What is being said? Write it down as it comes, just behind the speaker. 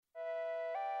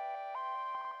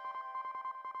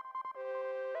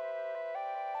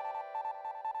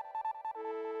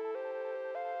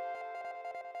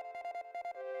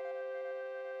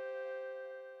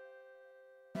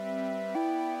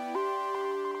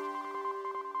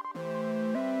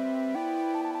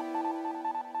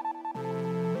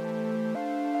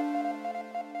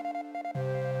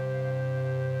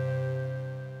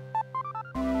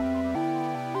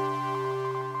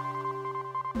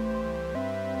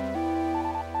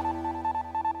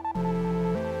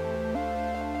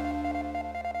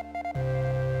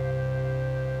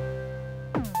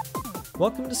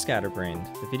Welcome to Scatterbrained,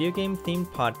 the video game themed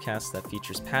podcast that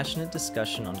features passionate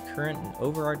discussion on current and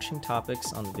overarching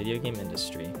topics on the video game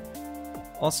industry.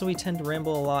 Also, we tend to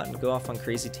ramble a lot and go off on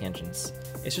crazy tangents.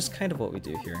 It's just kind of what we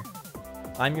do here.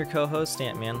 I'm your co-host,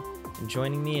 Ant-Man, and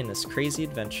joining me in this crazy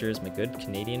adventure is my good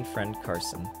Canadian friend,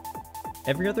 Carson.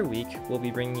 Every other week, we'll be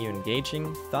bringing you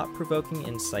engaging, thought-provoking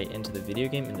insight into the video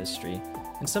game industry,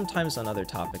 and sometimes on other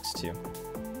topics too.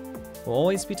 We'll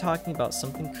always be talking about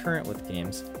something current with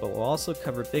games, but we'll also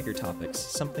cover bigger topics,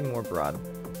 something more broad.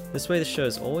 This way the show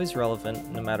is always relevant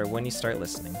no matter when you start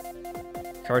listening.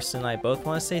 Carson and I both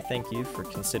want to say thank you for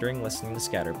considering listening to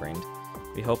Scatterbrained.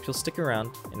 We hope you'll stick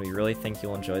around, and we really think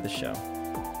you'll enjoy the show.